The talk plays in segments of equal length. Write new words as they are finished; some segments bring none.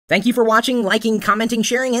Thank you for watching, liking, commenting,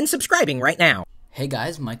 sharing, and subscribing right now. Hey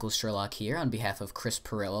guys, Michael Sherlock here on behalf of Chris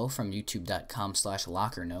Pirillo from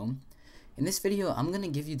youtube.com/LockerGnome. In this video, I'm going to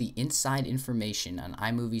give you the inside information on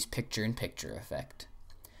iMovie's picture-in-picture effect.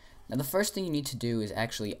 Now the first thing you need to do is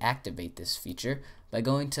actually activate this feature by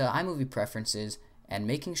going to iMovie Preferences and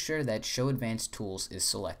making sure that Show Advanced Tools is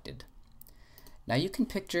selected. Now you can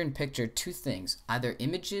picture-in-picture two things, either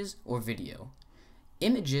images or video.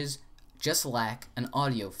 Images just lack an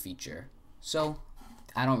audio feature, so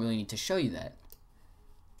I don't really need to show you that.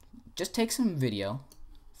 Just take some video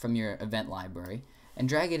from your event library and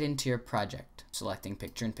drag it into your project, selecting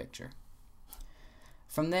picture-in-picture.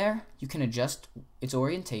 From there, you can adjust its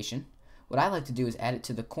orientation. What I like to do is add it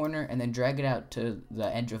to the corner and then drag it out to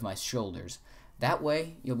the edge of my shoulders. That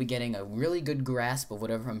way, you'll be getting a really good grasp of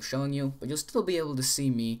whatever I'm showing you, but you'll still be able to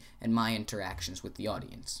see me and my interactions with the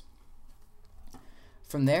audience.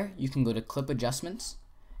 From there, you can go to Clip Adjustments,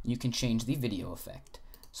 and you can change the video effect.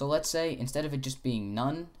 So let's say, instead of it just being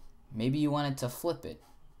none, maybe you wanted to flip it.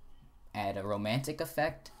 Add a romantic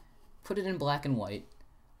effect, put it in black and white,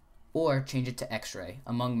 or change it to X-ray,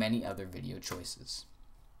 among many other video choices.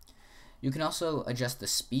 You can also adjust the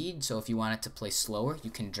speed, so if you want it to play slower,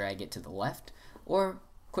 you can drag it to the left, or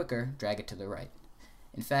quicker, drag it to the right.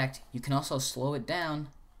 In fact, you can also slow it down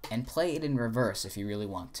and play it in reverse if you really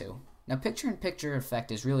want to. Now, picture-in-picture effect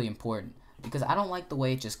is really important because I don't like the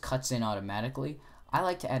way it just cuts in automatically. I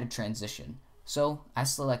like to add a transition, so I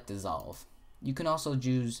select dissolve. You can also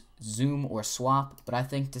choose zoom or swap, but I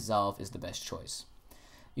think dissolve is the best choice.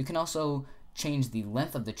 You can also change the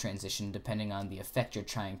length of the transition depending on the effect you're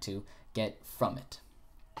trying to get from it.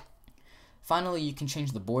 Finally, you can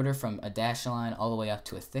change the border from a dashed line all the way up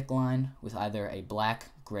to a thick line with either a black,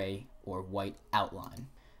 gray, or white outline.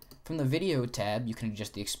 From the video tab, you can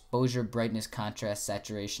adjust the exposure, brightness, contrast,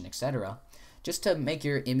 saturation, etc. just to make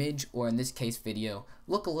your image, or in this case video,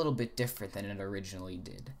 look a little bit different than it originally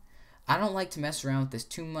did. I don't like to mess around with this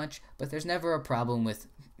too much, but there's never a problem with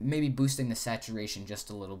maybe boosting the saturation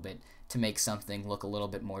just a little bit to make something look a little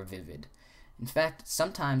bit more vivid. In fact,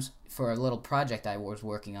 sometimes for a little project I was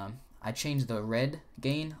working on, I changed the red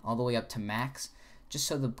gain all the way up to max, just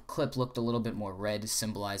so the clip looked a little bit more red,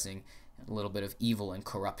 symbolizing a little bit of evil and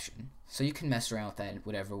corruption. So you can mess around with that in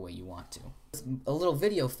whatever way you want to. A little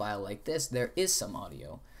video file like this, there is some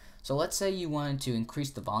audio. So let's say you wanted to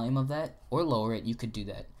increase the volume of that or lower it, you could do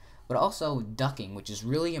that. But also ducking, which is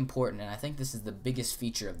really important, and I think this is the biggest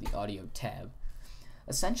feature of the audio tab.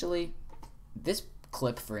 Essentially, this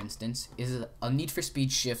clip, for instance, is a Need for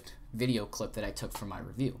Speed Shift video clip that I took for my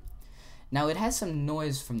review. Now, it has some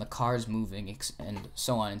noise from the cars moving and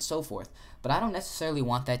so on and so forth, but I don't necessarily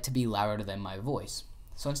want that to be louder than my voice.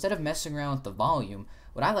 So instead of messing around with the volume,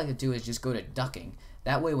 what I like to do is just go to ducking.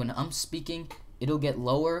 That way when I'm speaking, it'll get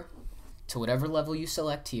lower to whatever level you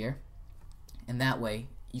select here, and that way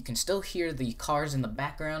you can still hear the cars in the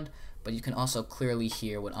background, but you can also clearly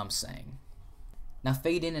hear what I'm saying. Now,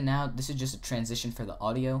 fade in and out, this is just a transition for the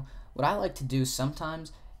audio. What I like to do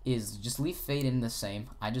sometimes is just leave fade in the same.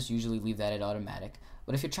 I just usually leave that at automatic.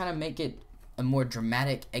 But if you're trying to make it a more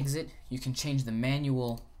dramatic exit, you can change the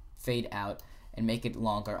manual fade out and make it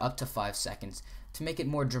longer, up to 5 seconds, to make it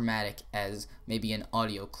more dramatic as maybe an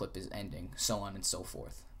audio clip is ending, so on and so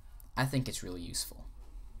forth. I think it's really useful.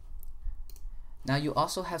 Now you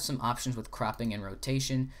also have some options with cropping and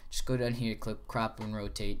rotation. Just go down here, click crop and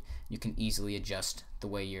rotate. You can easily adjust the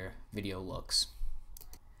way your video looks.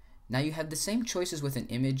 Now you have the same choices with an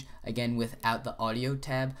image, again without the audio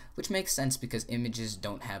tab, which makes sense because images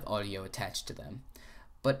don't have audio attached to them.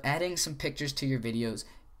 But adding some pictures to your videos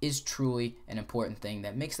is truly an important thing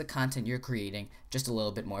that makes the content you're creating just a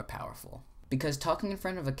little bit more powerful. Because talking in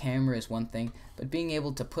front of a camera is one thing, but being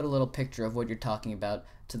able to put a little picture of what you're talking about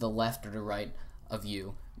to the left or the right of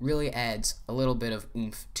you really adds a little bit of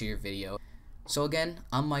oomph to your video. So again,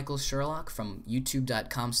 I'm Michael Sherlock from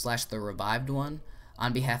youtube.com/TheRevivedOne.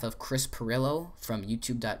 On behalf of Chris Pirillo from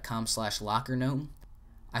youtube.com/LockerGnome,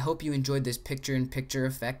 I hope you enjoyed this picture-in-picture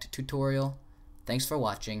effect tutorial. Thanks for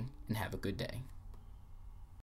watching, and have a good day.